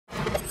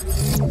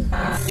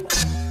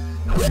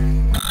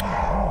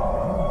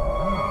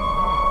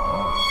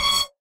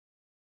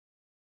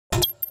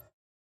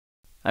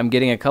I'm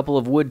getting a couple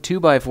of wood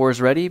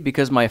 2x4s ready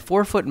because my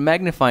 4-foot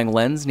magnifying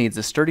lens needs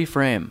a sturdy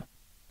frame.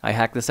 I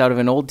hacked this out of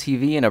an old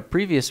TV in a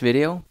previous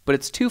video, but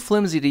it's too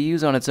flimsy to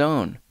use on its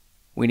own.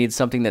 We need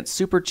something that's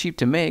super cheap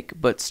to make,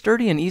 but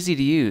sturdy and easy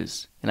to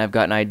use, and I've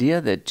got an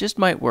idea that just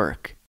might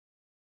work.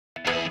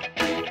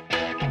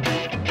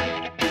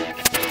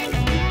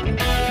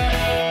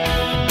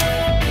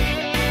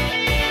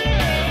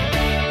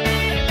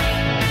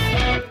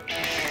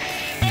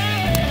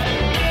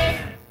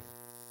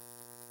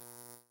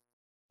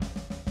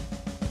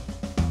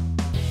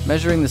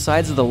 Measuring the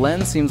sides of the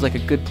lens seems like a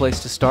good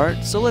place to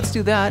start, so let's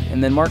do that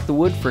and then mark the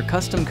wood for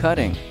custom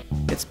cutting.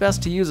 It's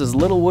best to use as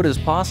little wood as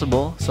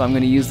possible, so I'm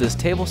going to use this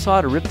table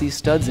saw to rip these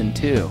studs in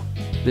two.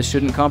 This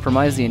shouldn't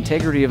compromise the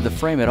integrity of the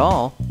frame at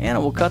all, and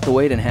it will cut the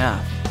weight in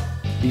half.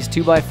 These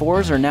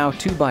 2x4s are now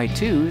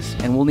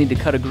 2x2s, and we'll need to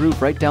cut a groove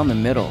right down the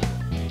middle.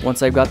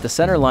 Once I've got the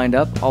center lined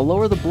up, I'll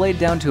lower the blade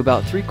down to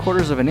about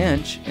 3/4 of an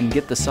inch and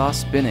get the saw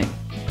spinning.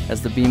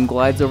 As the beam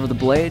glides over the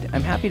blade,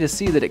 I'm happy to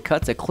see that it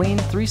cuts a clean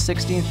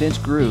 3/16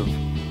 inch groove.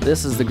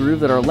 This is the groove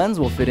that our lens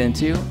will fit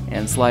into,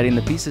 and sliding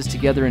the pieces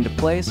together into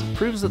place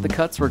proves that the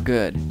cuts were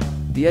good.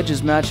 The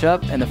edges match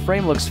up and the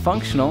frame looks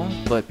functional,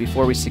 but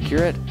before we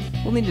secure it,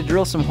 we'll need to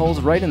drill some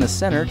holes right in the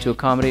center to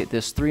accommodate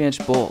this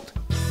 3-inch bolt.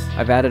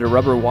 I've added a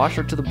rubber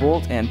washer to the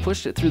bolt and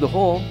pushed it through the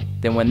hole,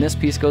 then when this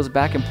piece goes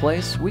back in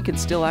place, we can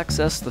still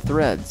access the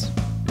threads.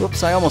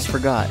 Whoops, I almost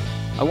forgot.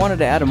 I wanted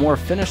to add a more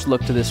finished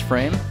look to this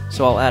frame,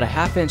 so I'll add a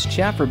 1/2-inch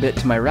chamfer bit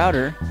to my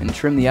router and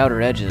trim the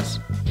outer edges.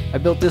 I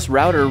built this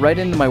router right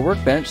into my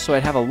workbench so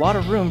I'd have a lot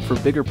of room for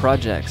bigger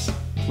projects.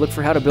 Look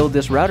for how to build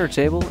this router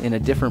table in a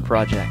different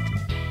project.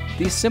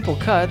 These simple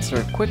cuts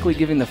are quickly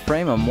giving the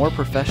frame a more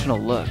professional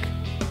look.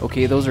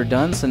 Okay, those are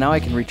done, so now I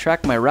can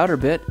retract my router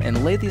bit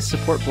and lay these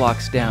support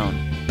blocks down.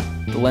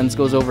 The lens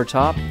goes over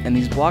top, and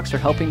these blocks are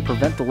helping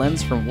prevent the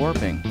lens from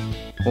warping.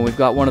 When we've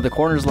got one of the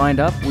corners lined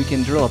up, we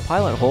can drill a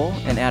pilot hole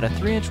and add a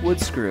 3-inch wood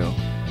screw.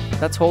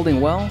 That's holding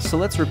well, so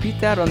let's repeat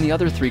that on the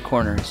other 3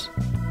 corners.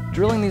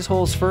 Drilling these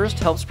holes first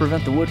helps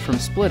prevent the wood from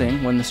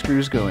splitting when the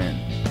screws go in.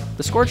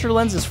 The Scorcher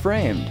lens is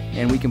framed,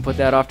 and we can put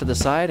that off to the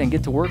side and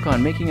get to work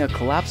on making a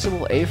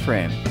collapsible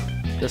A-frame.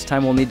 This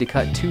time we'll need to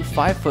cut 2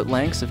 5-foot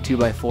lengths of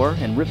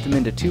 2x4 and rip them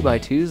into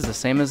 2x2s the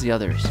same as the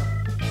others.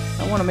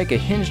 I want to make a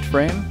hinged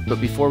frame,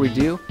 but before we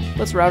do,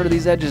 let's router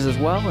these edges as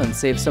well and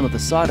save some of the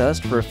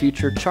sawdust for a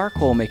future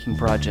charcoal making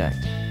project.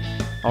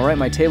 Alright,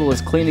 my table is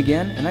clean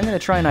again, and I'm going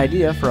to try an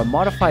idea for a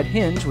modified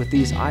hinge with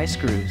these eye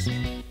screws.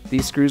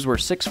 These screws were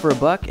 6 for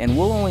 $1 and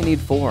we'll only need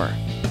 4.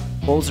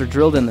 Holes are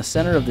drilled in the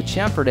center of the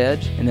chamfered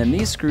edge, and then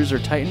these screws are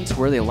tightened to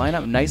where they line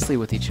up nicely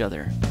with each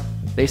other.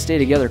 They stay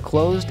together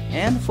closed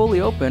and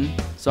fully open,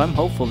 so I'm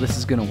hopeful this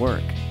is going to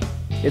work.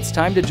 It's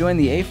time to join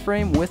the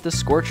A-frame with the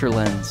Scorcher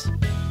lens.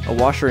 A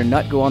washer and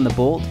nut go on the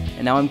bolt,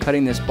 and now I'm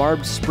cutting this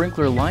barbed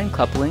sprinkler line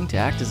coupling to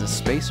act as a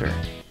spacer.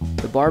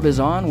 The barb is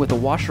on with a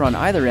washer on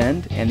either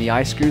end, and the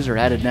eye screws are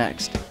added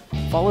next,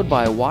 followed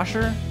by a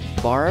washer,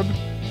 barb,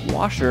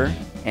 washer,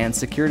 and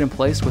secured in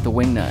place with a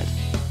wing nut.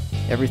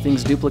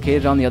 Everything's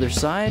duplicated on the other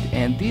side,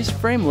 and these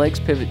frame legs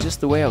pivot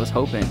just the way I was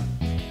hoping.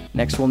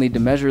 Next we'll need to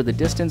measure the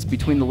distance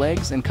between the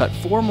legs and cut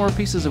 4 more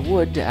pieces of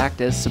wood to act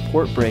as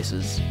support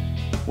braces.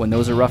 When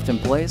those are roughed in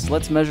place,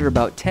 let's measure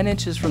about 10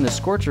 inches from the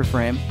Scorcher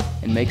frame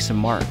and make some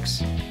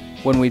marks.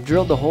 When we've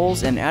drilled the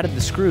holes and added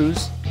the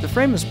screws, the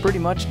frame is pretty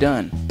much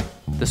done.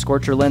 The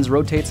Scorcher lens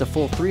rotates a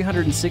full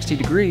 360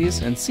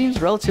 degrees and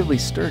seems relatively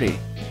sturdy.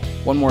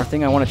 One more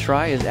thing I want to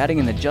try is adding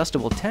an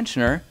adjustable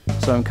tensioner,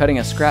 so I'm cutting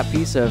a scrap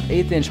piece of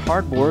 1/8-inch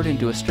hardboard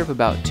into a strip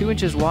about 2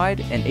 inches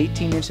wide and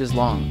 18 inches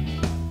long.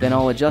 Then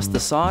I'll adjust the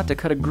saw to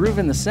cut a groove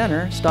in the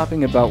center,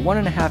 stopping about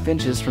 1.5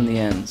 inches from the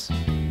ends.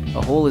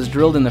 A hole is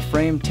drilled in the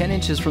frame 10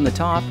 inches from the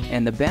top,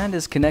 and the band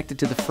is connected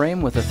to the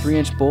frame with a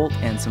 3-inch bolt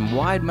and some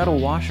wide metal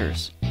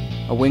washers.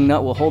 A wing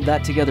nut will hold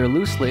that together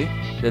loosely,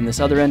 then this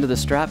other end of the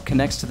strap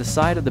connects to the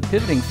side of the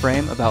pivoting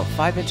frame about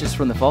 5 inches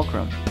from the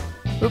fulcrum.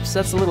 Oops,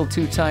 that's a little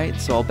too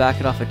tight, so I'll back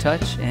it off a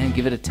touch and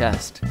give it a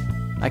test.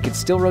 I could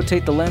still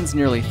rotate the lens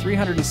nearly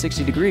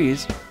 360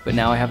 degrees, but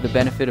now I have the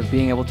benefit of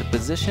being able to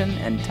position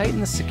and tighten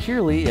this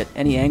securely at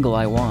any angle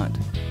I want.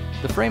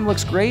 The frame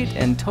looks great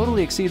and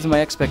totally exceeds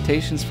my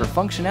expectations for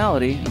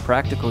functionality and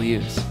practical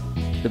use.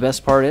 The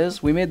best part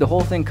is, we made the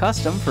whole thing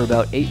custom for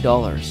about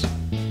 $8.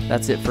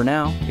 That's it for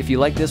now. If you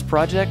like this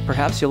project,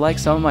 perhaps you'll like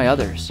some of my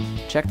others.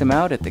 Check them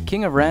out at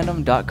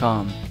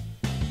thekingofrandom.com.